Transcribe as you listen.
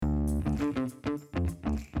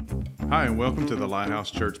Hi, and welcome to the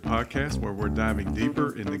Lighthouse Church podcast, where we're diving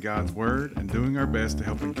deeper into God's Word and doing our best to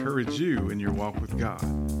help encourage you in your walk with God.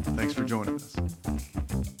 Thanks for joining us.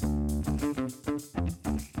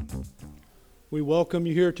 We welcome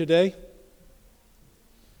you here today.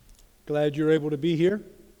 Glad you're able to be here.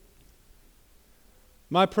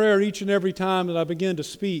 My prayer each and every time that I begin to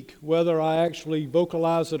speak, whether I actually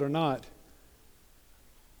vocalize it or not,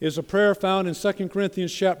 is a prayer found in 2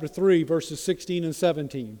 Corinthians chapter 3, verses 16 and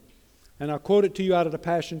 17. And I'll quote it to you out of the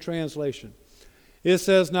Passion Translation. It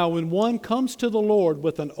says, "Now when one comes to the Lord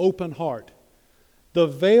with an open heart, the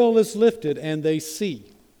veil is lifted and they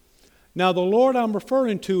see." Now the Lord I'm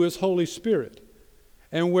referring to is Holy Spirit.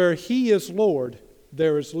 And where He is Lord,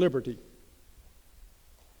 there is liberty.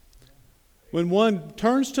 When one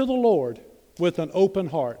turns to the Lord with an open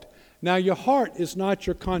heart. Now your heart is not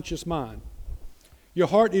your conscious mind. Your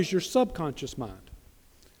heart is your subconscious mind.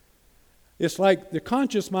 It's like the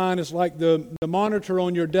conscious mind is like the monitor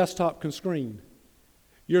on your desktop screen.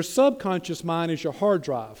 Your subconscious mind is your hard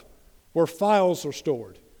drive, where files are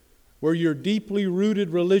stored, where your deeply rooted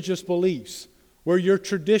religious beliefs, where your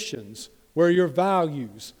traditions, where your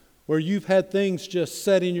values, where you've had things just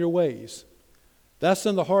set in your ways. That's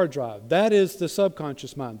in the hard drive. That is the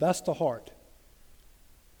subconscious mind. That's the heart.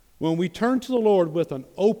 When we turn to the Lord with an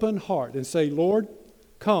open heart and say, "Lord,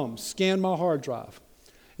 come, scan my hard drive."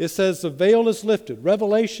 It says the veil is lifted.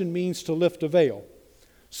 Revelation means to lift a veil.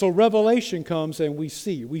 So revelation comes and we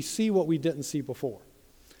see. We see what we didn't see before.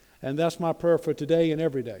 And that's my prayer for today and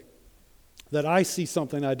every day. That I see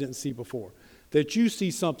something I didn't see before. That you see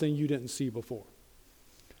something you didn't see before.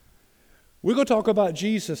 We're going to talk about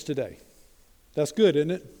Jesus today. That's good, isn't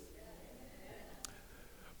it?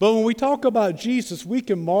 But when we talk about Jesus, we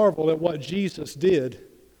can marvel at what Jesus did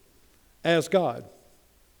as God.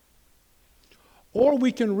 Or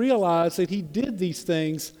we can realize that He did these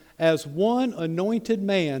things as one anointed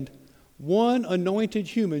man, one anointed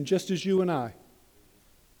human, just as you and I.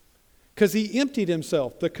 Because He emptied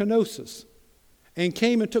Himself, the kenosis, and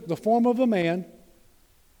came and took the form of a man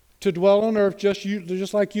to dwell on earth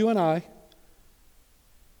just like you and I,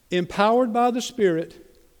 empowered by the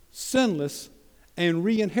Spirit, sinless, and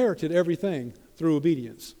re-inherited everything through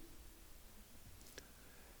obedience.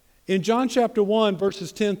 In John chapter 1,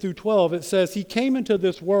 verses 10 through 12, it says, He came into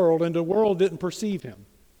this world and the world didn't perceive Him.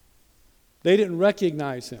 They didn't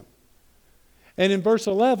recognize Him. And in verse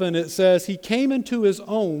 11, it says, He came into His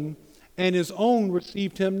own and His own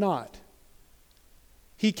received Him not.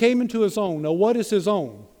 He came into His own. Now what is His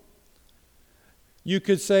own? You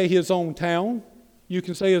could say His own town. You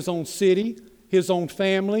can say His own city, His own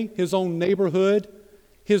family, His own neighborhood,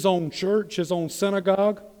 His own church, His own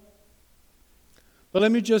synagogue. But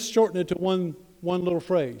let me just shorten it to one little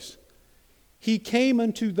phrase. He came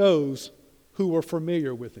unto those who were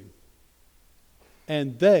familiar with Him.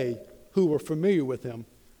 And they who were familiar with Him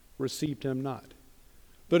received Him not.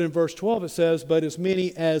 But in verse 12 it says, But as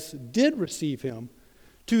many as did receive Him,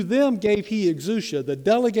 to them gave He exousia, the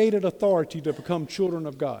delegated authority to become children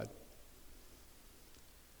of God.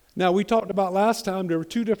 Now we talked about last time there were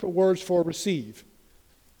two different words for receive.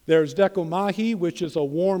 There's dekomahi, which is a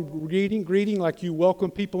warm greeting like you welcome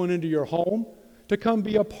people into your home to come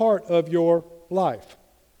be a part of your life.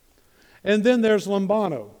 And then there's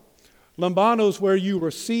lambano. Lambano is where you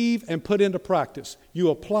receive and put into practice. You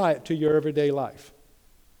apply it to your everyday life.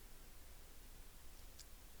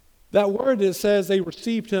 That word that says they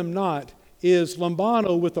received Him not is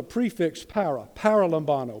lambano with a prefix para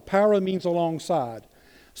lambano. Para means alongside.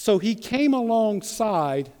 So He came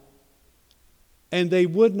alongside and they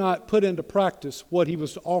would not put into practice what He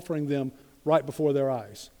was offering them right before their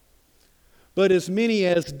eyes. But as many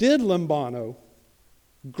as did lambano,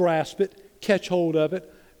 grasp it, catch hold of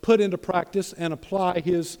it, put into practice and apply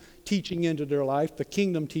His teaching into their life, the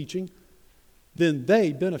kingdom teaching, then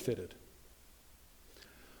they benefited.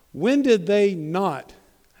 When did they not?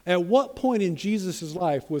 At what point in Jesus'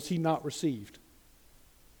 life was He not received?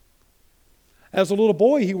 As a little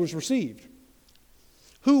boy, He was received.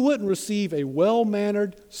 Who wouldn't receive a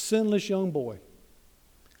well-mannered, sinless young boy?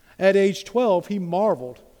 At age 12, he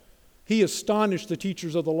marveled. He astonished the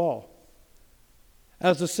teachers of the law.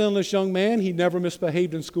 As a sinless young man, he never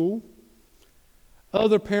misbehaved in school.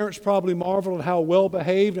 Other parents probably marveled at how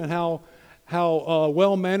well-behaved and how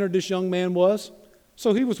well-mannered this young man was.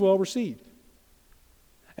 So he was well received.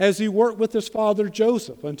 As he worked with his father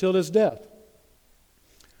Joseph until his death,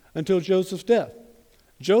 until Joseph's death.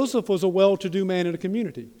 Joseph was a well-to-do man in the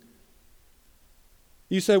community.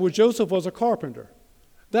 You say, well, Joseph was a carpenter.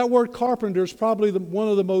 That word carpenter is probably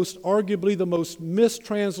arguably the most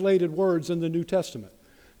mistranslated words in the New Testament,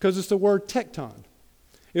 because it's the word tekton.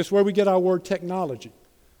 It's where we get our word technology.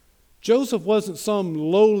 Joseph wasn't some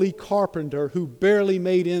lowly carpenter who barely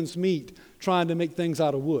made ends meet trying to make things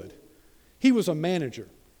out of wood. He was a manager.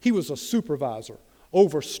 He was a supervisor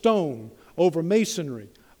over stone, over masonry,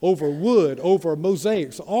 over wood, over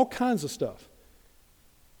mosaics, all kinds of stuff.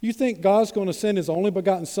 You think God's going to send his only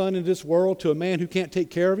begotten son into this world to a man who can't take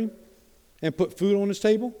care of him and put food on his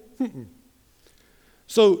table?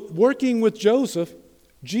 So working with Joseph,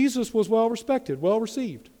 Jesus was well respected, well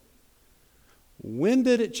received. When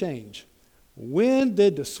did it change? When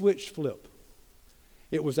did the switch flip?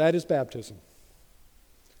 It was at his baptism.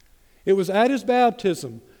 It was at his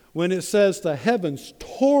baptism when it says the heavens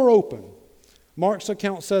tore open. Mark's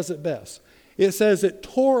account says it best. It says it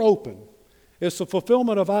tore open. It's the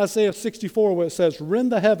fulfillment of Isaiah 64 where it says,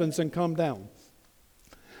 rend the heavens and come down.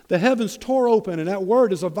 The heavens tore open, and that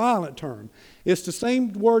word is a violent term. It's the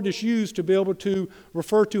same word that's used to be able to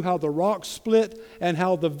refer to how the rock split and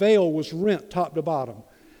how the veil was rent top to bottom.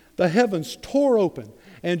 The heavens tore open.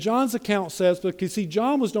 And John's account says, because see,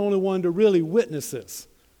 John was the only one to really witness this.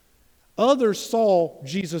 Others saw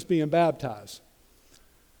Jesus being baptized.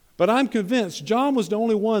 But I'm convinced John was the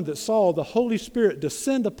only one that saw the Holy Spirit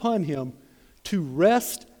descend upon him to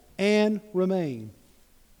rest and remain.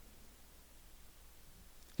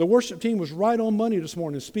 The worship team was right on money this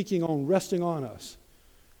morning speaking on resting on us.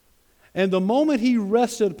 And the moment he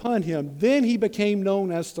rested upon him, then he became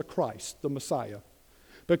known as the Christ, the Messiah.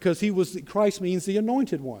 Because Christ means the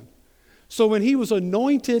anointed one. So when he was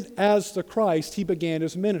anointed as the Christ, he began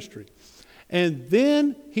his ministry. And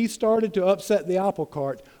then he started to upset the apple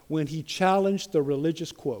cart when he challenged the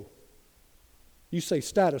religious quo. You say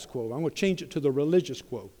status quo. I'm going to change it to the religious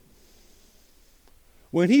quo.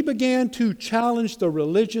 When he began to challenge the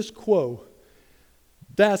religious quo,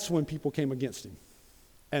 that's when people came against him.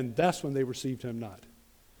 And that's when they received him not.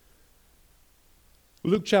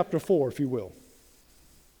 Luke chapter 4, if you will.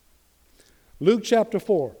 Luke chapter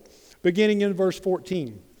 4, beginning in verse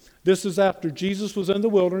 14. This is after Jesus was in the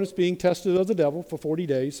wilderness being tested of the devil for 40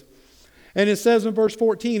 days. And it says in verse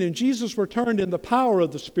 14, and Jesus returned in the power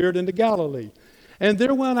of the Spirit into Galilee. And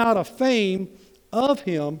there went out a fame of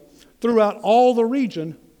him throughout all the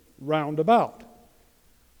region round about.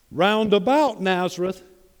 Round about Nazareth,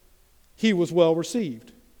 he was well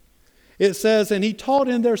received. It says, and he taught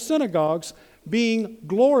in their synagogues, being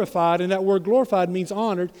glorified, and that word glorified means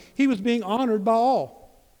honored. He was being honored by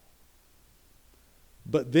all.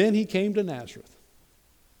 But then he came to Nazareth.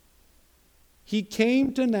 He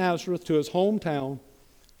came to Nazareth, to his hometown,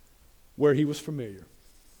 where he was familiar.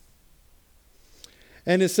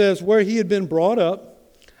 And it says, where he had been brought up,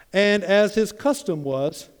 and as his custom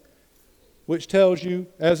was, which tells you,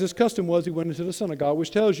 as his custom was, he went into the synagogue,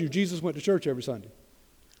 which tells you Jesus went to church every Sunday.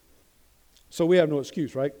 So we have no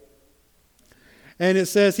excuse, right? And it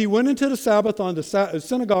says he went into the Sabbath on the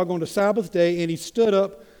synagogue on the Sabbath day, and he stood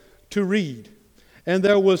up to read. And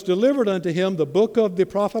there was delivered unto him the book of the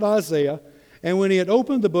prophet Isaiah. And when he had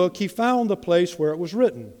opened the book, he found the place where it was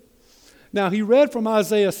written. Now he read from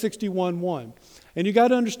Isaiah 61:1. And you got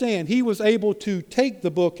to understand, he was able to take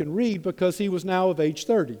the book and read because he was now of age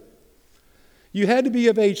 30. You had to be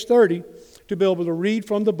of age 30 to be able to read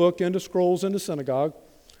from the book and the scrolls in the synagogue.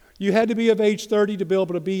 You had to be of age 30 to be able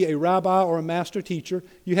to be a rabbi or a master teacher.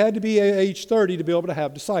 You had to be at age 30 to be able to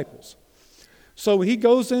have disciples. So when he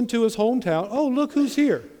goes into his hometown, oh, look who's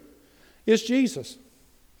here. It's Jesus.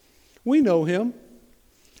 We know him.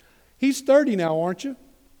 He's 30 now, aren't you?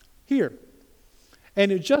 Here.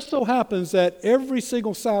 And it just so happens that every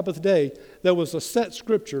single Sabbath day, there was a set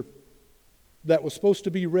scripture that was supposed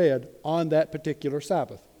to be read on that particular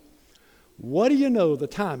Sabbath. What do you know, the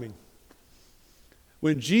timing?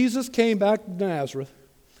 When Jesus came back to Nazareth,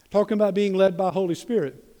 talking about being led by Holy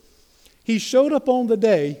Spirit, he showed up on the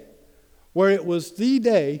day where it was the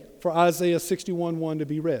day for Isaiah 61:1 to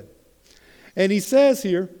be read. And he says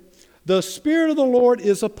here, the Spirit of the Lord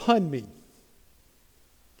is upon me.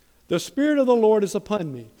 The Spirit of the Lord is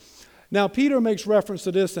upon me. Now, Peter makes reference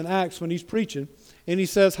to this in Acts when he's preaching, and he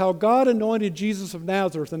says how God anointed Jesus of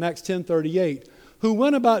Nazareth in Acts 10:38, who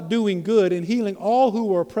went about doing good and healing all who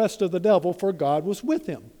were oppressed of the devil, for God was with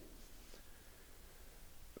him.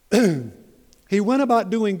 He went about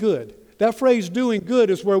doing good. That phrase, doing good,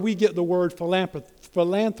 is where we get the word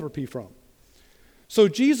philanthropy from. So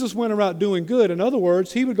Jesus went around doing good. In other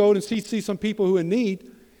words, he would go and see some people who are in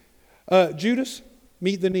need. Judas,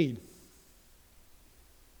 meet the need.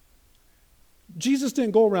 Jesus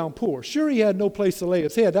didn't go around poor. Sure, he had no place to lay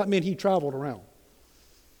his head. That meant he traveled around.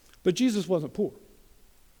 But Jesus wasn't poor.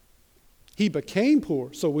 He became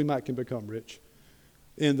poor so we can become rich.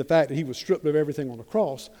 in the fact that he was stripped of everything on the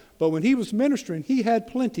cross. But when he was ministering, he had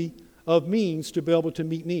plenty of means to be able to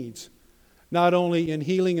meet needs, not only in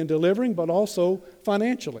healing and delivering, but also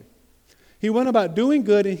financially. He went about doing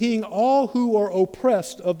good and healing all who are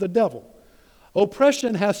oppressed of the devil.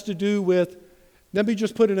 Oppression has to do with, let me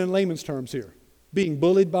just put it in layman's terms here, being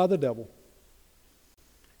bullied by the devil.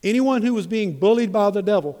 Anyone who was being bullied by the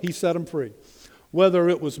devil, he set them free. Whether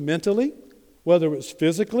it was mentally, whether it was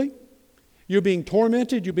physically, you're being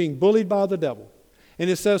tormented, you're being bullied by the devil. And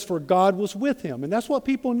it says, for God was with him. And that's what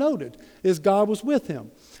people noted, is God was with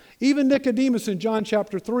him. Even Nicodemus in John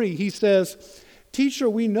chapter 3, he says, Teacher,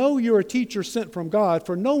 we know you're a teacher sent from God,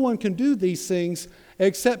 for no one can do these things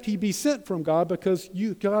except he be sent from God, because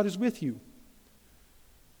God is with you.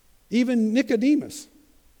 Even Nicodemus,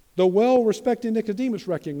 the well-respected Nicodemus,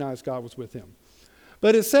 recognized God was with him.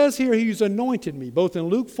 But it says here, he's anointed me, both in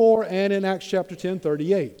Luke 4 and in Acts chapter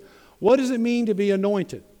 10:38. What does it mean to be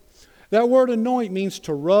anointed? That word anoint means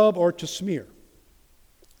to rub or to smear.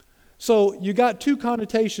 So you got two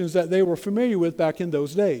connotations that they were familiar with back in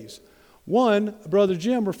those days. One, Brother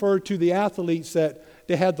Jim referred to the athletes that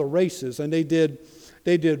they had the races, and they did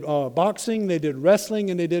boxing, they did wrestling,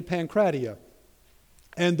 and they did pancratia.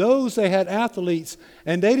 And those, they had athletes,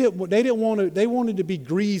 and they wanted to be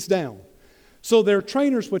greased down. So their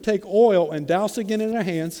trainers would take oil and douse it in their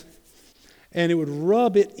hands, and it would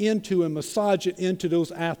rub it into and massage it into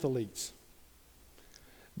those athletes.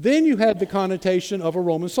 Then you had the connotation of a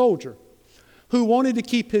Roman soldier who wanted to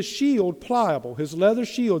keep his shield pliable, his leather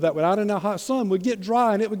shield that out in the hot sun would get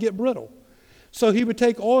dry and it would get brittle. So he would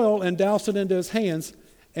take oil and douse it into his hands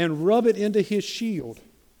and rub it into his shield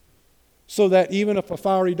so that even if a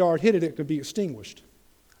fiery dart hit it, it could be extinguished.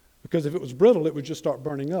 Because if it was brittle, it would just start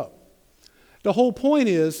burning up. The whole point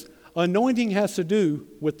is, anointing has to do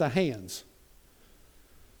with the hands.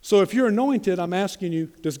 So if you're anointed, I'm asking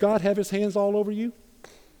you, does God have his hands all over you?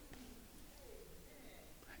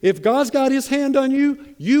 If God's got his hand on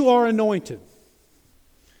you, you are anointed.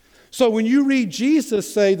 So when you read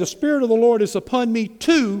Jesus say, the Spirit of the Lord is upon me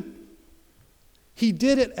too, he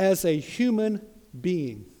did it as a human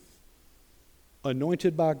being,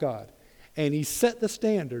 anointed by God. And he set the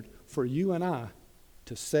standard for you and I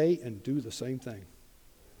to say and do the same thing.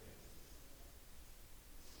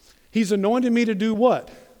 He's anointed me to do what?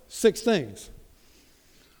 6 things.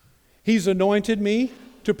 He's anointed me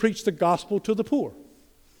to preach the gospel to the poor.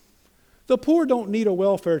 The poor don't need a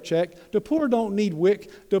welfare check. The poor don't need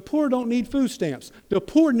WIC. The poor don't need food stamps. The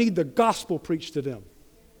poor need the gospel preached to them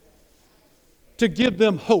to give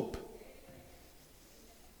them hope.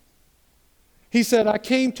 He said, I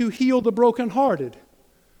came to heal the brokenhearted,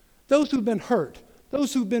 those who've been hurt,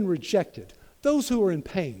 those who've been rejected, those who are in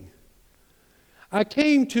pain. I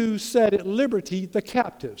came to set at liberty the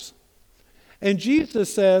captives. And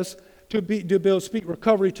Jesus says, to be able to speak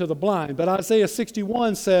recovery to the blind. But Isaiah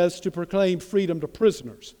 61 says to proclaim freedom to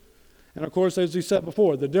prisoners. And of course, as we said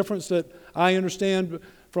before, the difference that I understand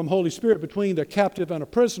from Holy Spirit between a captive and a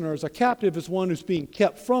prisoner is a captive is one who's being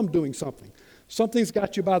kept from doing something. Something's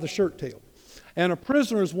got you by the shirt tail. And a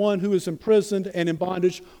prisoner is one who is imprisoned and in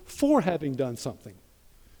bondage for having done something.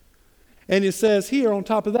 And it says here on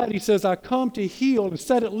top of that, he says, I come to heal and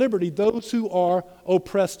set at liberty those who are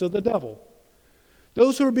oppressed of the devil.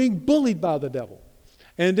 Those who are being bullied by the devil,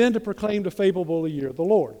 and then to proclaim the favorable year of the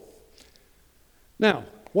Lord. Now,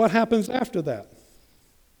 what happens after that?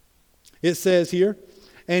 It says here,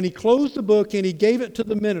 and he closed the book and he gave it to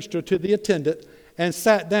the minister, to the attendant, and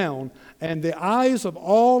sat down, and the eyes of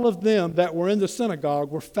all of them that were in the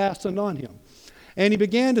synagogue were fastened on him. And he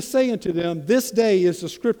began to say unto them, this day is the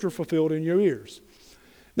scripture fulfilled in your ears.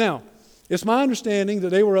 Now, it's my understanding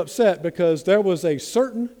that they were upset because there was a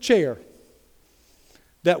certain chair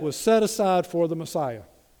that was set aside for the Messiah.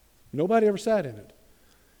 Nobody ever sat in it.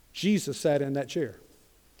 Jesus sat in that chair.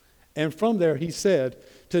 And from there he said,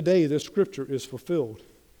 today this scripture is fulfilled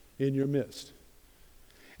in your midst.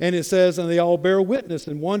 And it says, and they all bear witness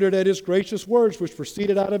and wondered at his gracious words which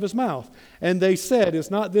proceeded out of his mouth. And they said,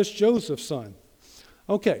 is not this Joseph's son?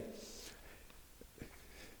 Okay.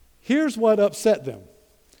 Here's what upset them.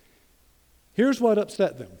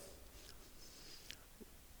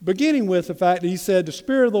 Beginning with the fact that he said, the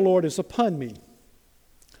Spirit of the Lord is upon me.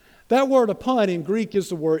 That word upon in Greek is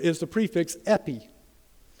the prefix epi.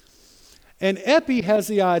 And epi has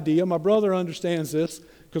the idea, my brother understands this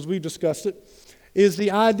because we've discussed it, is the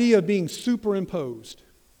idea of being superimposed.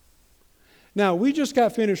 Now, we just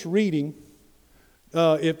got finished reading.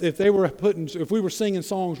 If we were singing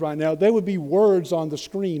songs right now, there would be words on the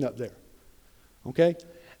screen up there. Okay?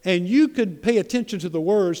 And you could pay attention to the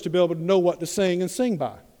words to be able to know what to sing and sing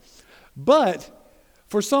by. But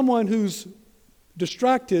For someone who's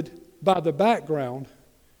distracted by the background,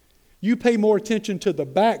 you pay more attention to the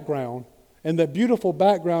background and the beautiful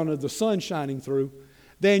background of the sun shining through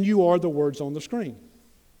than you are the words on the screen.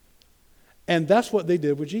 And that's what they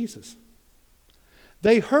did with Jesus.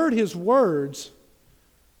 They heard his words,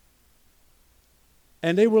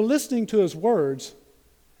 and they were listening to his words,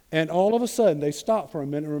 and all of a sudden they stopped for a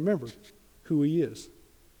minute and remembered who he is.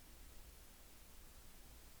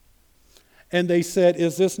 And they said,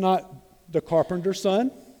 "Is this not the carpenter's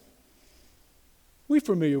son? We're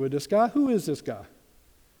familiar with this guy. Who is this guy?"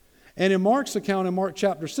 And in Mark's account, in Mark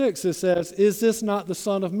chapter 6, it says, "Is this not the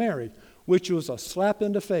son of Mary?" Which was a slap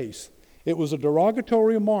in the face. It was a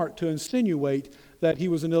derogatory remark to insinuate that he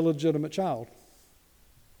was an illegitimate child.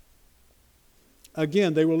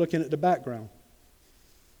 Again, they were looking at the background.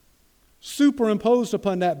 Superimposed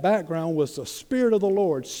upon that background was the Spirit of the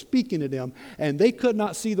Lord speaking to them, and they could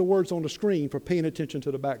not see the words on the screen for paying attention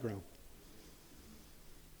to the background.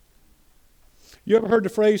 You ever heard the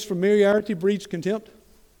phrase, familiarity breeds contempt?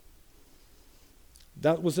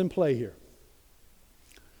 That was in play here.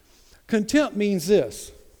 Contempt means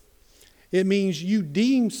this. It means you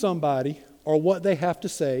deem somebody or what they have to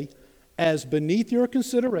say as beneath your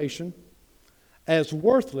consideration, as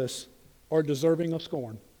worthless, or deserving of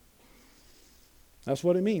scorn. That's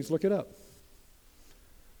what it means. Look it up.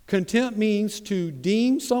 Contempt means to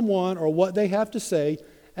deem someone or what they have to say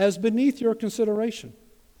as beneath your consideration,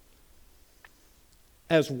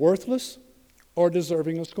 as worthless or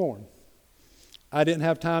deserving of scorn. I didn't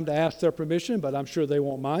have time to ask their permission, but I'm sure they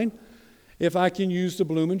won't mind if I can use the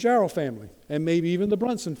Bloom and Jarrell family and maybe even the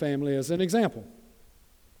Brunson family as an example.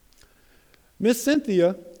 Miss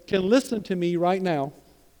Cynthia can listen to me right now,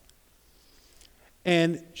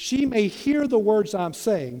 and she may hear the words I'm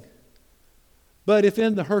saying, but if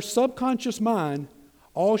in her subconscious mind,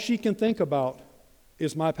 all she can think about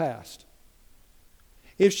is my past.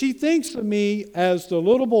 If she thinks of me as the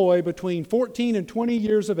little boy between 14 and 20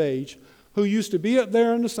 years of age who used to be up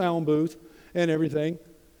there in the sound booth and everything,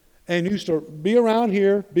 and used to be around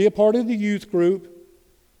here, be a part of the youth group,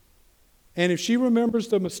 and if she remembers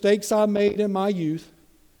the mistakes I made in my youth,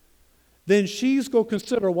 then she's going to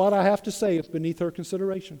consider what I have to say is beneath her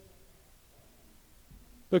consideration.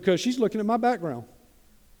 Because she's looking at my background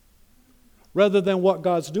rather than what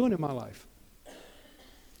God's doing in my life.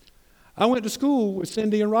 I went to school with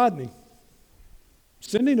Cindy and Rodney.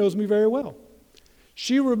 Cindy knows me very well.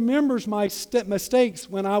 She remembers my mistakes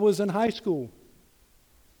when I was in high school.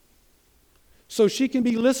 So she can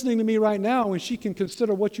be listening to me right now and she can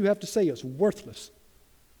consider what you have to say is worthless.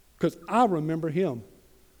 Because I remember him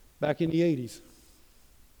back in the 80s.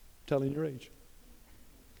 Telling your age.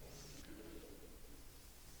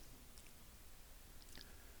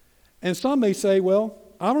 And some may say, well,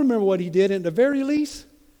 I remember what he did, and at the very least,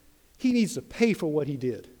 he needs to pay for what he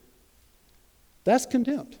did. That's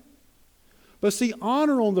contempt. But see,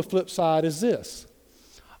 honor on the flip side is this.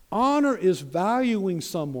 Honor is valuing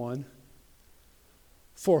someone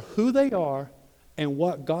for who they are and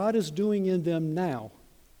what God is doing in them now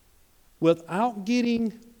without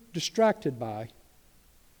getting distracted by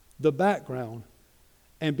the background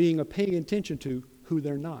and paying attention to who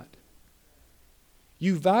they're not.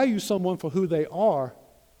 You value someone for who they are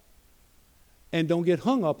and don't get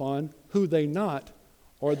hung up on who they're not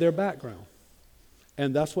or their background.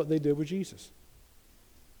 And that's what they did with Jesus.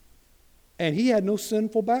 And he had no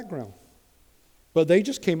sinful background. But they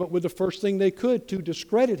just came up with the first thing they could to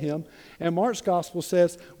discredit him. And Mark's gospel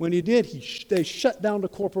says when he did, they shut down the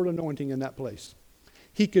corporate anointing in that place.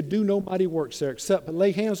 He could do no mighty works there except but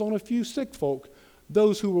lay hands on a few sick folk,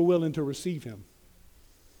 those who were willing to receive him.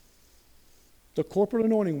 The corporate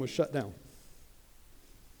anointing was shut down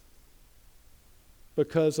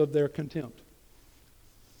because of their contempt.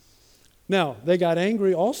 Now, they got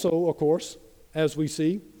angry also, of course, as we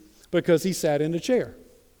see, because he sat in the chair.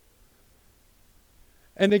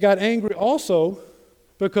 And they got angry also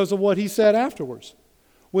because of what he said afterwards.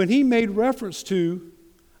 When he made reference to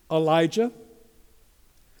Elijah,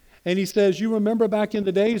 and he says, you remember back in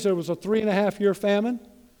the days there was a 3.5-year famine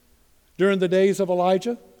during the days of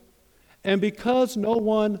Elijah? And because no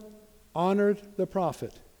one honored the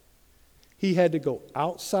prophet, he had to go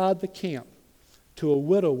outside the camp to a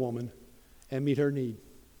widow woman and meet her need.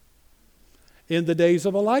 In the days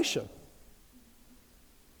of Elisha,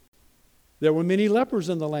 there were many lepers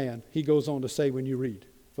in the land, he goes on to say when you read.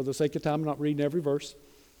 For the sake of time, I'm not reading every verse.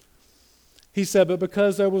 He said, but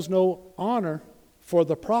because there was no honor for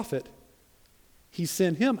the prophet, he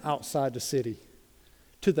sent him outside the city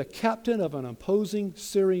to the captain of an opposing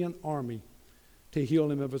Syrian army to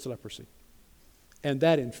heal him of his leprosy. And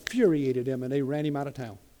that infuriated him, and they ran him out of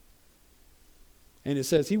town. And it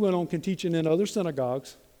says he went on teaching in other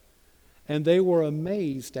synagogues, and they were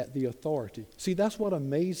amazed at the authority. See, that's what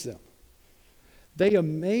amazed them. They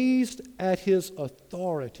amazed at his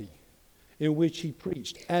authority in which he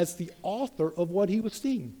preached as the author of what he was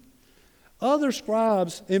seeing. Other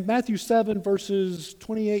scribes, in Matthew 7, verses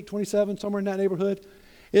 28, 27, somewhere in that neighborhood,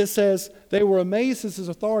 it says they were amazed at his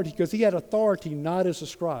authority because he had authority not as the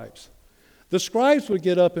scribes. The scribes would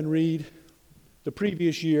get up and read the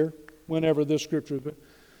previous year, whenever this scripture was,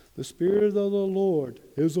 the Spirit of the Lord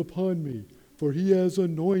is upon me, for he has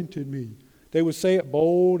anointed me. They would say it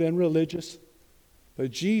bold and religious,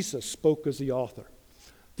 but Jesus spoke as the author.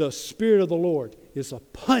 The Spirit of the Lord is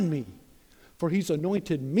upon me, for he's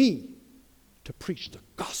anointed me to preach the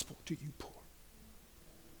gospel to you poor.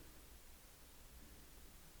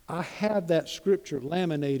 I have that scripture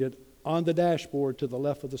laminated on the dashboard to the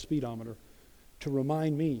left of the speedometer to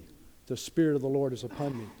remind me the Spirit of the Lord is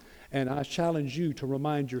upon me. And I challenge you to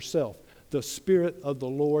remind yourself, the Spirit of the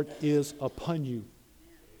Lord is upon you.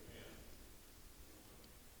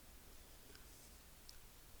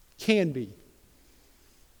 Can be.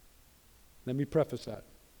 Let me preface that.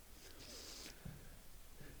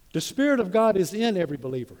 The Spirit of God is in every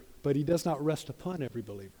believer, but he does not rest upon every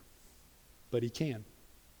believer. But he can.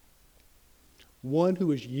 One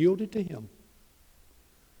who is yielded to him.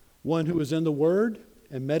 One who is in the Word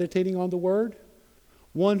and meditating on the Word.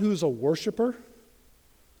 One who's a worshiper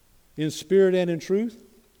in spirit and in truth.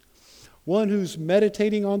 One who's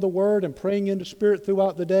meditating on the Word and praying in the Spirit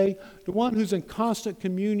throughout the day. The one who's in constant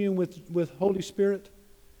communion with Holy Spirit.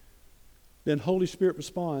 Then Holy Spirit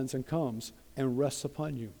responds and comes and rests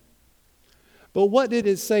upon you. But what did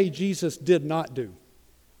it say Jesus did not do?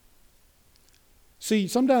 See,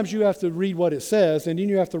 sometimes you have to read what it says, and then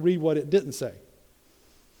you have to read what it didn't say.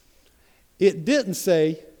 It didn't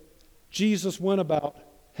say Jesus went about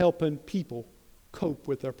helping people cope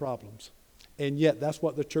with their problems. And yet, that's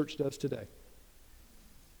what the church does today.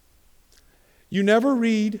 You never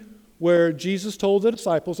read where Jesus told the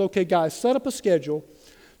disciples, okay, guys, set up a schedule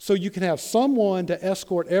so you can have someone to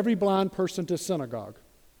escort every blind person to synagogue.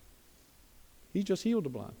 He just healed the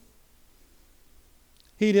blind.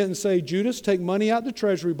 He didn't say, Judas, take money out the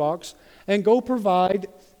treasury box and go provide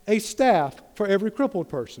a staff for every crippled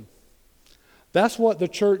person. That's what the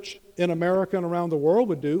church in America and around the world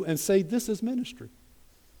would do and say, this is ministry.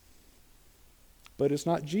 But it's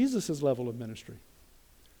not Jesus' level of ministry.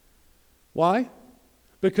 Why?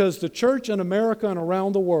 Because the church in America and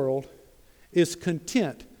around the world is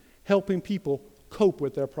content helping people cope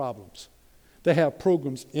with their problems. They have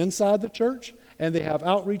programs inside the church, and they have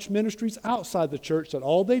outreach ministries outside the church that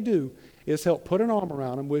all they do is help put an arm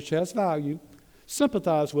around them, which has value,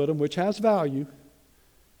 sympathize with them, which has value,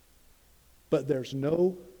 but there's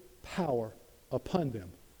no power upon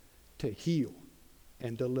them to heal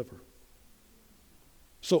and deliver.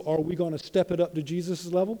 So are we going to step it up to Jesus'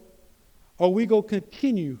 level? Or are we going to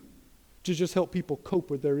continue to just help people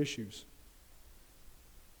cope with their issues?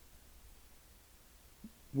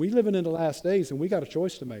 We living in the last days, and we got a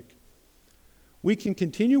choice to make. We can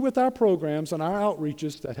continue with our programs and our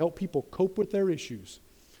outreaches that help people cope with their issues.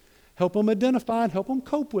 Help them identify and help them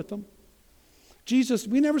cope with them. Jesus,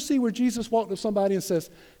 we never see where Jesus walked to somebody and says,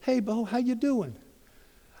 hey, Bo, how you doing?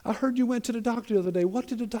 I heard you went to the doctor the other day. What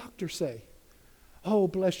did the doctor say? Oh,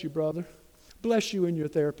 bless you, brother. Bless you in your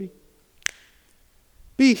therapy.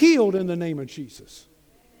 Be healed in the name of Jesus.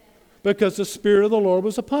 Because the Spirit of the Lord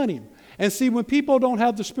was upon him. And see, when people don't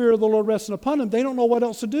have the Spirit of the Lord resting upon them, they don't know what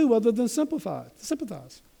else to do other than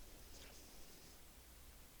sympathize.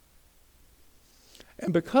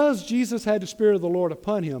 And because Jesus had the Spirit of the Lord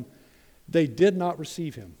upon him, they did not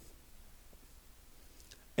receive him.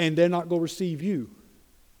 And they're not going to receive you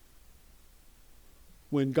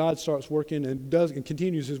when God starts working and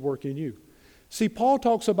continues his work in you. See, Paul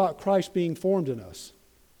talks about Christ being formed in us.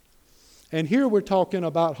 And here we're talking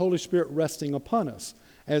about Holy Spirit resting upon us,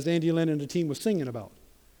 as Andy Lynn and the team was singing about.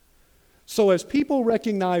 So as people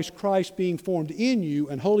recognize Christ being formed in you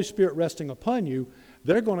and Holy Spirit resting upon you,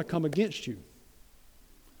 they're going to come against you.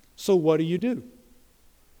 So what do?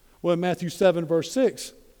 Well, in Matthew 7, verse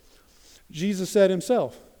 6, Jesus said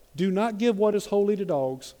himself, do not give what is holy to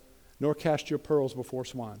dogs, nor cast your pearls before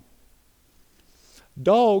swine.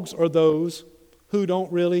 Dogs are those who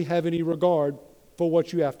don't really have any regard for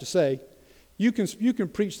what you have to say. You can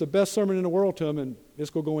preach the best sermon in the world to them, and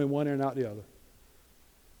it's going to go in one ear and out the other.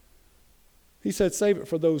 He said, save it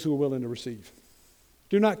for those who are willing to receive.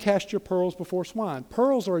 Do not cast your pearls before swine.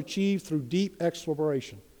 Pearls are achieved through deep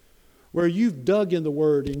exploration, where you've dug in the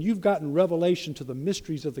Word and you've gotten revelation to the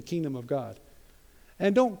mysteries of the kingdom of God.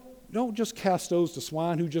 And don't just cast those to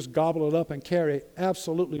swine who just gobble it up and carry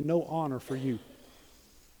absolutely no honor for you.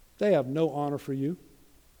 They have no honor for you.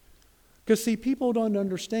 Because, see, people don't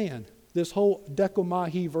understand this whole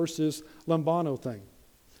decomahi versus lambano thing.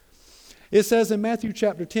 It says in Matthew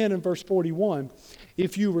chapter 10 and verse 41,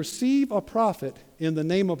 if you receive a prophet in the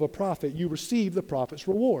name of a prophet, you receive the prophet's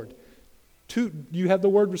reward. You have the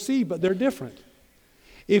word receive, but they're different.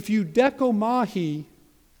 If you decomahi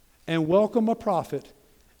and welcome a prophet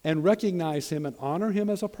and recognize him and honor him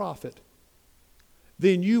as a prophet,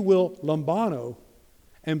 then you will lambano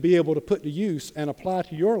and be able to put to use and apply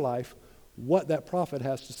to your life what that prophet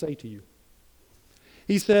has to say to you.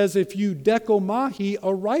 He says, if you decomahi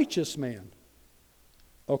a righteous man,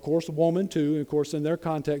 of course, a woman too, and of course, in their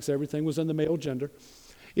context, everything was in the male gender.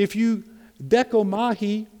 If you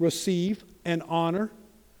decomahi, receive and honor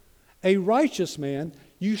a righteous man,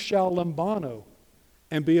 you shall lambano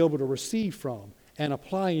and be able to receive from and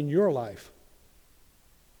apply in your life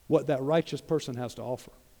what that righteous person has to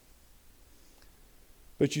offer.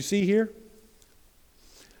 But you see here,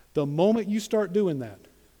 the moment you start doing that,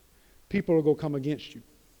 people are going to come against you.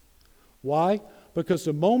 Why? Because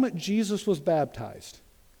the moment Jesus was baptized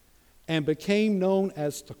and became known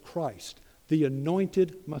as the Christ, the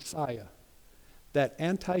anointed Messiah, that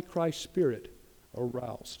Antichrist spirit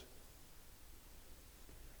aroused.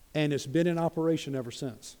 And it's been in operation ever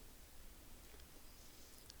since.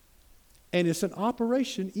 And it's an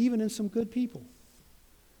operation even in some good people.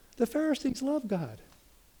 The Pharisees love God.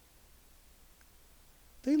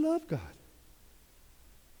 They love God.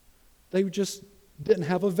 They just didn't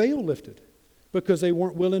have a veil lifted because they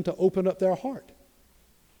weren't willing to open up their heart.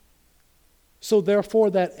 So therefore,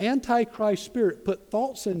 that Antichrist spirit put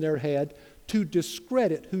thoughts in their head to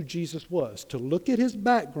discredit who Jesus was, to look at his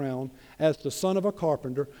background as the son of a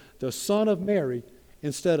carpenter, the son of Mary,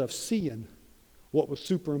 instead of seeing what was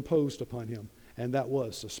superimposed upon him, and that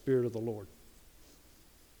was the Spirit of the Lord.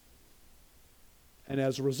 And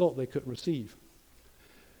as a result, they couldn't receive.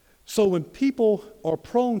 So when people are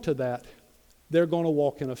prone to that, they're going to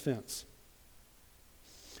walk in offense.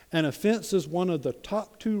 And offense is one of the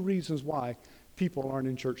top 2 reasons why people aren't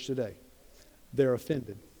in church today. They're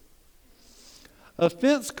offended.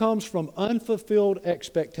 Offense comes from unfulfilled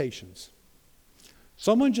expectations.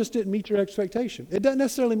 Someone just didn't meet your expectation. It doesn't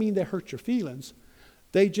necessarily mean they hurt your feelings.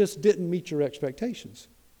 They just didn't meet your expectations.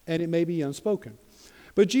 And it may be unspoken.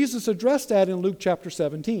 But Jesus addressed that in Luke chapter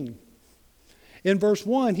 17. In verse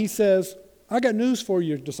 1, he says, I got news for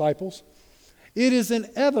you, disciples. It is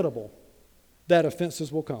inevitable that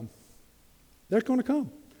offenses will come. They're going to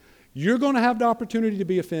come. You're going to have the opportunity to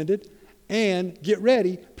be offended, and get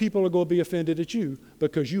ready, people are going to be offended at you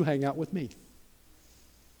because you hang out with me.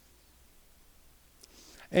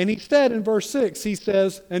 And he said in verse 6, he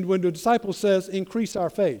says, and when the disciple says, increase our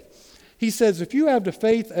faith, he says, if you have the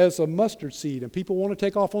faith as a mustard seed, and people want to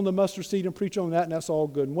take off on the mustard seed and preach on that, and that's all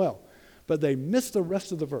good and well. But they miss the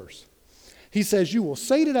rest of the verse. He says, you will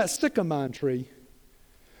say to that sycamore tree,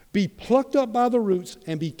 be plucked up by the roots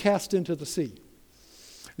and be cast into the sea.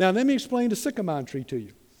 Now, let me explain the sycamore tree to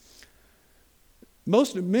you.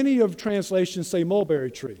 Many of translations say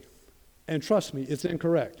mulberry tree. And trust me, it's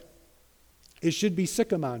incorrect. It should be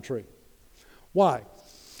sycamore tree. Why?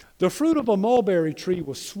 The fruit of a mulberry tree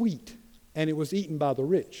was sweet, and it was eaten by the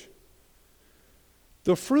rich.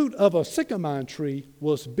 The fruit of a sycamore tree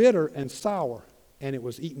was bitter and sour, and it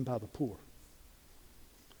was eaten by the poor.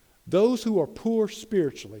 Those who are poor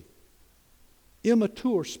spiritually,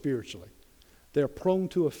 immature spiritually, they're prone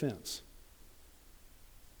to offense.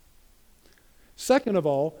 Second of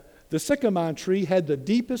all, the sycamore tree had the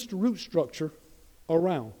deepest root structure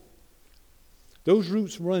around. Those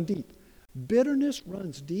roots run deep. Bitterness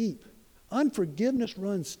runs deep. Unforgiveness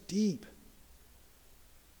runs deep.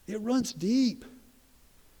 It runs deep.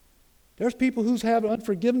 There's people who's had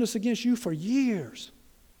unforgiveness against you for years.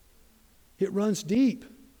 It runs deep.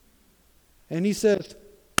 And he says,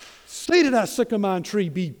 say to that sycamore tree,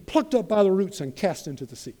 be plucked up by the roots and cast into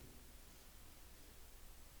the sea.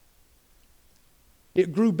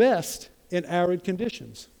 It grew best in arid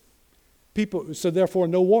conditions. So therefore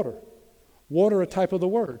no water. Water, a type of the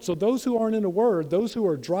word. So those who aren't in the word, those who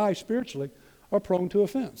are dry spiritually, are prone to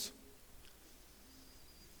offense.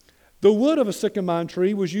 The wood of a sycamore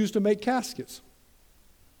tree was used to make caskets.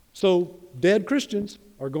 So dead Christians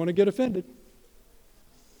are going to get offended.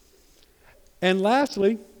 And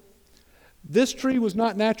lastly, this tree was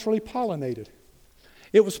not naturally pollinated.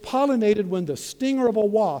 It was pollinated when the stinger of a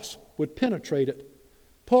wasp would penetrate it,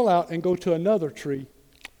 pull out, and go to another tree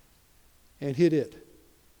and hit it.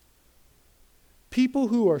 People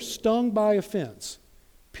who are stung by offense,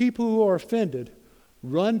 people who are offended,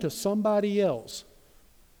 run to somebody else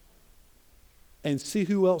and see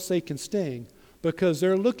who else they can sting, because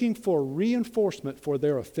they're looking for reinforcement for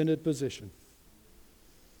their offended position.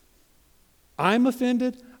 I'm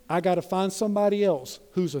offended, I got to find somebody else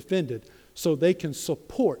who's offended so they can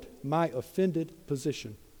support my offended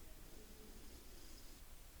position.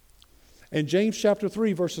 And James chapter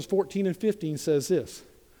 3, verses 14 and 15 says this: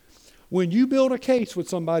 when you build a case with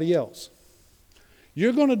somebody else,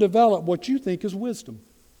 you're going to develop what you think is wisdom.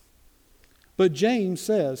 But James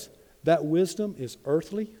says that wisdom is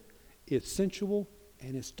earthly, it's sensual,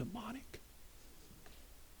 and it's demonic.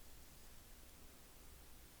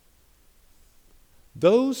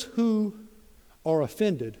 Those who are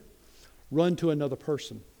offended run to another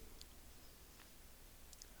person.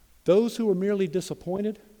 Those who are merely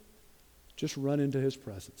disappointed just run into his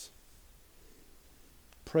presence.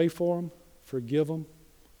 Pray for them, forgive them,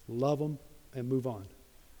 love them, and move on.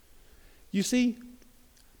 You see,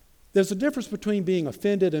 there's a difference between being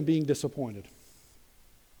offended and being disappointed.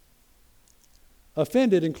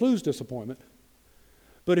 Offended includes disappointment.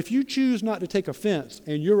 But if you choose not to take offense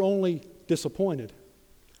and you're only disappointed,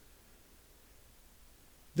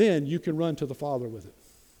 then you can run to the Father with it.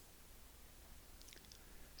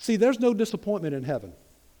 See, there's no disappointment in heaven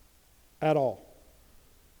at all.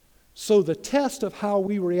 So the test of how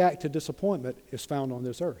we react to disappointment is found on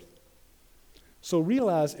this earth. So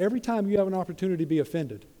realize every time you have an opportunity to be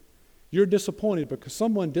offended, you're disappointed because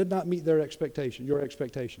someone did not meet your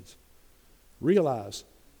expectations. Realize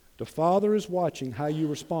the Father is watching how you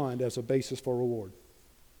respond as a basis for reward.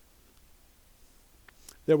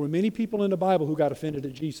 There were many people in the Bible who got offended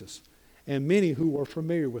at Jesus, and many who were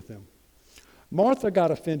familiar with him. Martha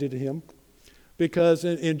got offended at him because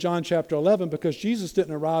in John chapter 11, because Jesus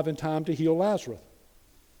didn't arrive in time to heal Lazarus.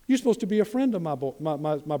 You're supposed to be a friend of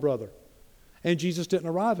my brother. And Jesus didn't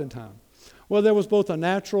arrive in time. Well, there was both a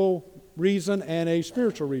natural reason and a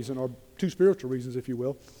spiritual reason, or two spiritual reasons, if you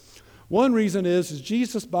will. One reason is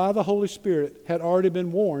Jesus, by the Holy Spirit, had already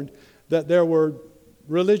been warned that there were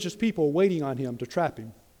religious people waiting on him to trap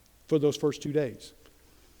him for those first 2 days.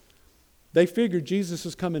 They figured Jesus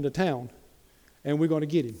is coming to town, and we're going to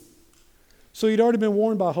get him. So he'd already been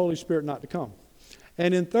warned by the Holy Spirit not to come.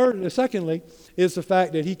 And secondly, is the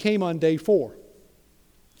fact that he came on day 4.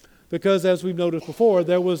 Because as we've noticed before,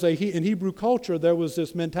 there was in Hebrew culture, there was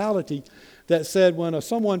this mentality that said when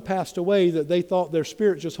someone passed away that they thought their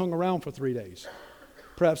spirit just hung around for 3 days.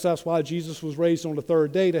 Perhaps that's why Jesus was raised on the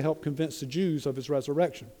 3rd day, to help convince the Jews of his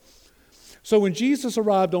resurrection. So when Jesus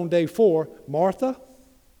arrived on day 4, Martha,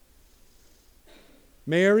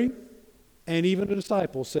 Mary, and even the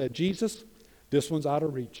disciples said, Jesus, this one's out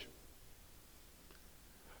of reach.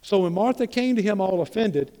 So when Martha came to him all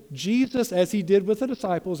offended, Jesus, as he did with the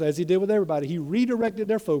disciples, as he did with everybody, he redirected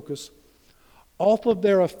their focus off of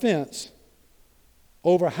their offense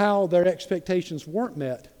over how their expectations weren't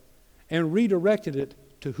met and redirected it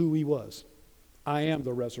to who he was. I am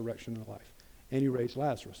the resurrection and life. And he raised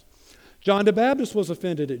Lazarus. John the Baptist was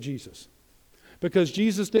offended at Jesus because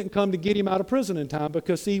Jesus didn't come to get him out of prison in time,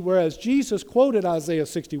 because see, whereas Jesus quoted Isaiah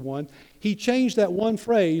 61, he changed that one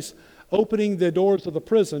phrase, opening the doors of the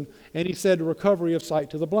prison, and he said, recovery of sight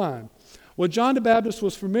to the blind. Well, John the Baptist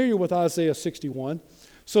was familiar with Isaiah 61,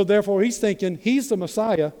 so therefore he's thinking he's the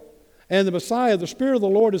Messiah, and the Messiah, the Spirit of the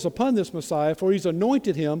Lord is upon this Messiah, for he's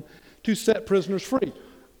anointed him to set prisoners free.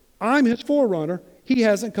 I'm his forerunner. He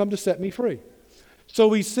hasn't come to set me free.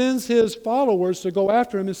 So he sends his followers to go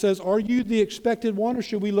after him and says, are you the expected one, or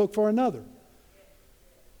should we look for another?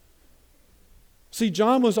 See,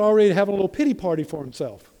 John was already having a little pity party for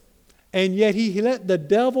himself. And yet he let the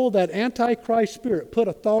devil, that antichrist spirit, put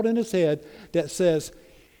a thought in his head that says,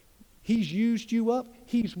 he's used you up,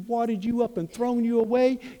 he's wadded you up and thrown you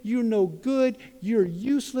away, you're no good, you're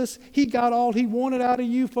useless. He got all he wanted out of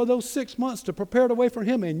you for those 6 months to prepare the way for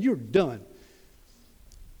him, and you're done.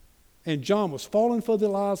 And John was falling for the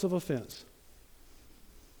lies of offense.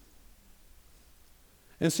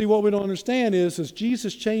 And see, what we don't understand is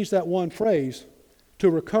Jesus changed that one phrase to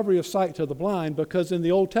recovery of sight to the blind, because in the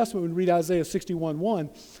Old Testament, when we read Isaiah 61:1,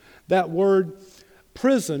 that word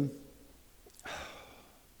prison,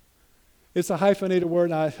 it's a hyphenated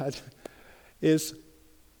word, is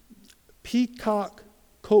peacock,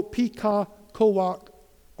 kowak,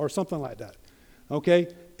 or something like that. Okay?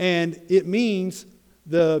 And it means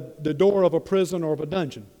the door of a prison or of a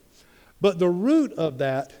dungeon. But the root of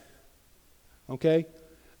that, okay,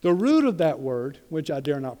 the root of that word, which I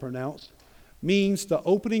dare not pronounce, means the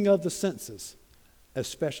opening of the senses,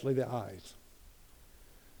 especially the eyes.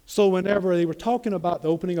 So whenever they were talking about the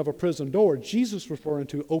opening of a prison door, Jesus was referring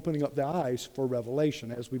to opening up the eyes for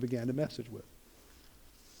revelation, as we began the message with.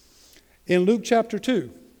 In Luke chapter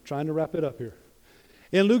 2, trying to wrap it up here.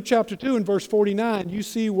 In Luke chapter 2 and verse 49, you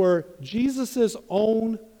see where Jesus'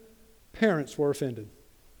 own parents were offended.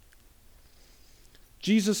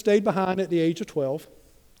 Jesus stayed behind at the age of 12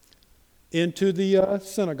 into the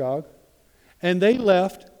synagogue, and they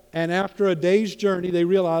left, and after a day's journey, they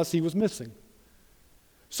realized he was missing.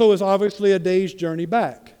 So it's obviously a day's journey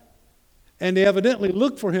back. And they evidently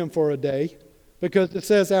looked for him for a day, because it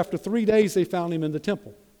says after 3 days they found him in the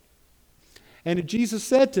temple. And Jesus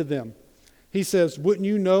said to them, he says, didn't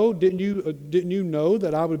you know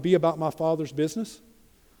that I would be about my Father's business?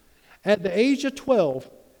 At the age of 12,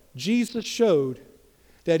 Jesus showed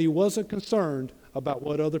that he wasn't concerned about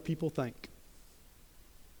what other people think.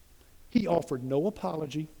 He offered no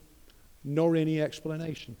apology, nor any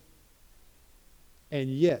explanation. And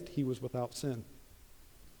yet he was without sin.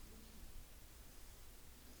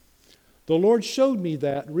 The Lord showed me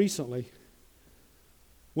that recently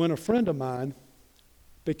when a friend of mine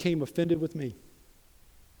became offended with me.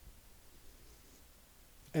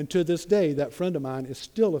 And to this day, that friend of mine is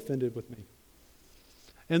still offended with me.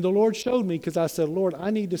 And the Lord showed me, because I said, Lord,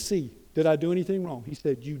 I need to see, did I do anything wrong? He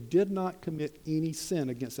said, you did not commit any sin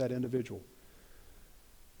against that individual.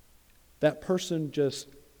 That person just,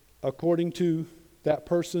 according to that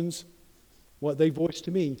person's, what they voiced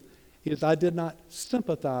to me, is I did not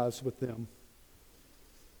sympathize with them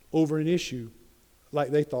over an issue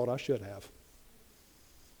like they thought I should have.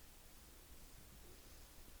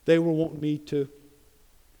 They were wanting me to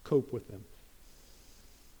cope with them.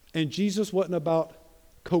 And Jesus wasn't about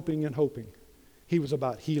coping and hoping. He was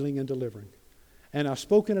about healing and delivering. And I've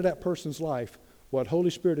spoken to that person's life, what Holy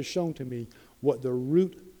Spirit has shown to me, what the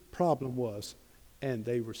root problem was, and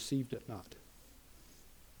they received it not.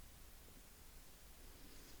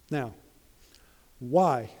 Now,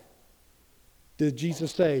 why did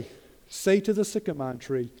Jesus say to the sycamore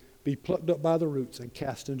tree, be plucked up by the roots and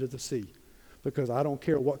cast into the sea? Because I don't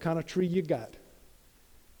care what kind of tree you got.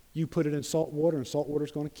 You put it in salt water, and salt water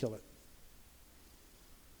is going to kill it.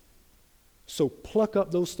 So pluck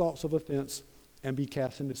up those thoughts of offense and be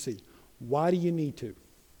cast into the sea. Why do you need to?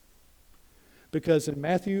 Because in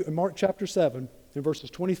Mark chapter 7, in verses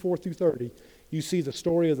 24 through 30, you see the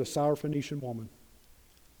story of the Syrophoenician woman.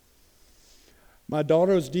 My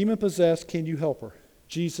daughter is demon-possessed. Can you help her?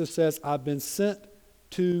 Jesus says, I've been sent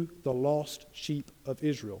to the lost sheep of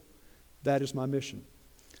Israel. That is my mission.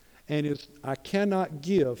 And I cannot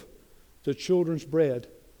give the children's bread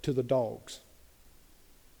to the dogs.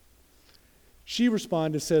 She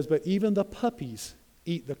responded and says, but even the puppies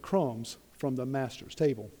eat the crumbs from the master's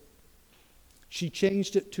table. She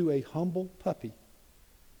changed it to a humble puppy,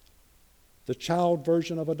 the child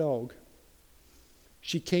version of a dog.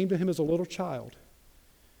 She came to him as a little child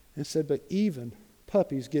and said, but even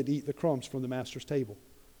puppies get to eat the crumbs from the master's table.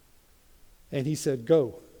 And he said,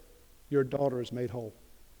 go, your daughter is made whole.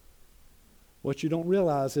 What you don't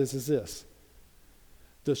realize is this.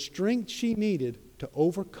 The strength she needed to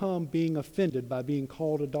overcome being offended by being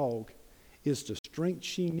called a dog is the strength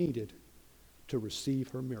she needed to receive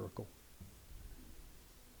her miracle.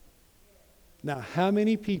 Now, how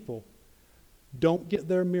many people don't get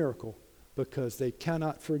their miracle because they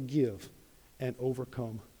cannot forgive and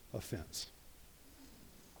overcome offense?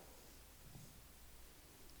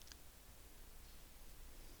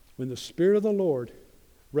 When the Spirit of the Lord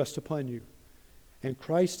rests upon you and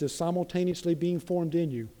Christ is simultaneously being formed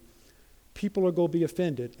in you, people are going to be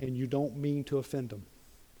offended, and you don't mean to offend them.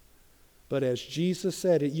 But as Jesus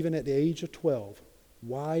said, even at the age of 12,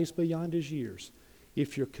 wise beyond his years,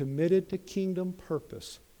 if you're committed to kingdom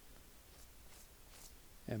purpose,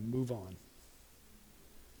 and move on.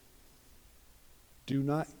 Do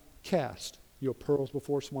not cast your pearls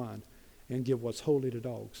before swine and give what's holy to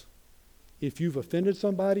dogs. If you've offended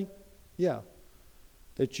somebody,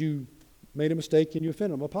 that you made a mistake and you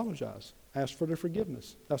offended them, apologize. Ask for their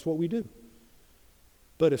forgiveness. That's what we do.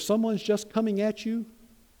 But if someone's just coming at you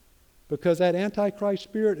because that Antichrist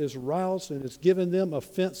spirit is roused and has given them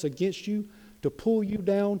offense against you to pull you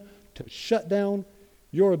down, to shut down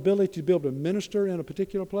your ability to be able to minister in a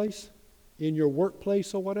particular place, in your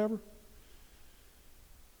workplace or whatever,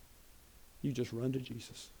 you just run to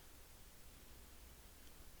Jesus.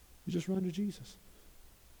 You just run to Jesus.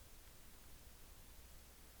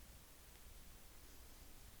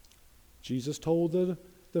 Jesus told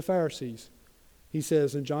the Pharisees, he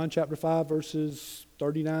says in John chapter 5, verses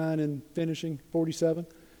 39 and finishing 47,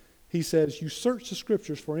 he says, you search the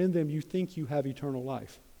scriptures, for in them you think you have eternal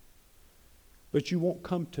life. But you won't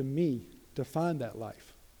come to me to find that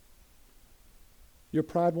life. Your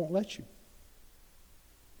pride won't let you.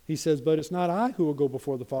 He says, but it's not I who will go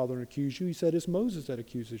before the Father and accuse you. He said, it's Moses that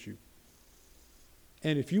accuses you.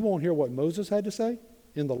 And if you won't hear what Moses had to say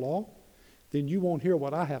in the law, then you won't hear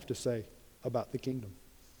what I have to say about the kingdom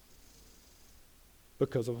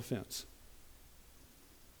because of offense.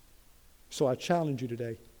 So I challenge you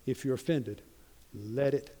today, if you're offended,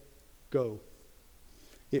 let it go.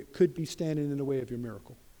 It could be standing in the way of your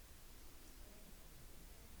miracle.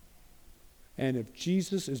 And if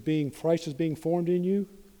Christ is being formed in you,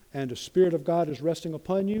 and the Spirit of God is resting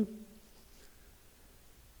upon you,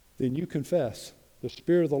 then you confess, the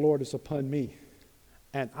Spirit of the Lord is upon me.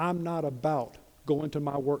 And I'm not about going to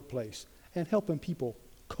my workplace and helping people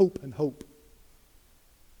cope and hope.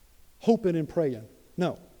 Hoping and praying.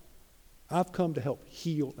 No. I've come to help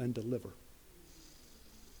heal and deliver.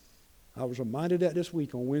 I was reminded that this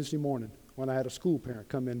week on Wednesday morning when I had a school parent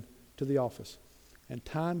come in to the office. And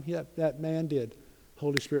time that man did,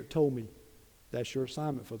 Holy Spirit told me, that's your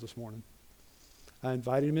assignment for this morning. I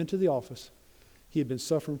invited him into the office. He had been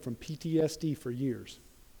suffering from PTSD for years.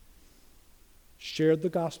 Shared the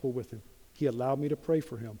gospel with him. He allowed me to pray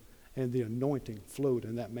for him, and the anointing flowed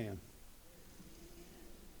in that man.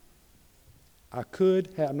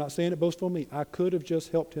 I'm not saying it boastful of me, I could have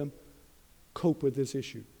just helped him cope with this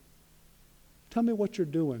issue. Tell me what you're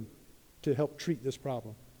doing to help treat this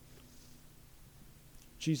problem.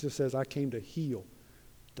 Jesus says, I came to heal,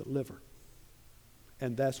 deliver.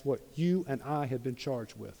 And that's what you and I have been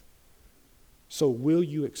charged with. So will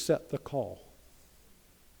you accept the call?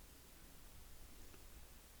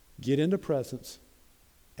 Get into presence,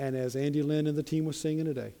 and as Andy Lynn and the team was singing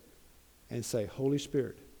today, and say, Holy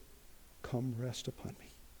Spirit, come rest upon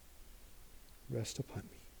me. Rest upon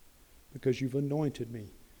me. Because you've anointed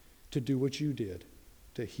me to do what you did,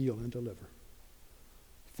 to heal and deliver.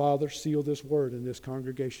 Father, seal this word in this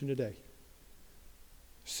congregation today.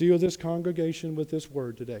 Seal this congregation with this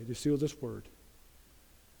word today, to seal this word.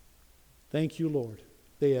 Thank you, Lord.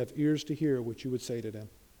 They have ears to hear what you would say to them.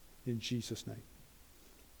 In Jesus' name.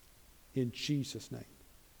 In Jesus' name.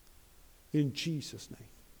 In Jesus' name.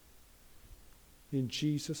 In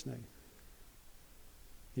Jesus' name.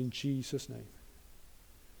 In Jesus' name.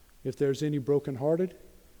 If there's any brokenhearted,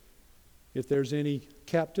 if there's any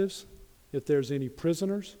captives, if there's any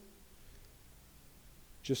prisoners,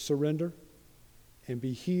 just surrender and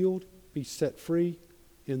be healed, be set free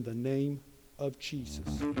in the name of Jesus.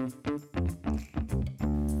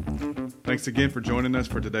 Thanks again for joining us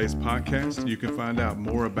for today's podcast. You can find out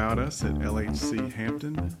more about us at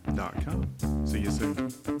lhchampton.com. See you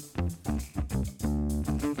soon.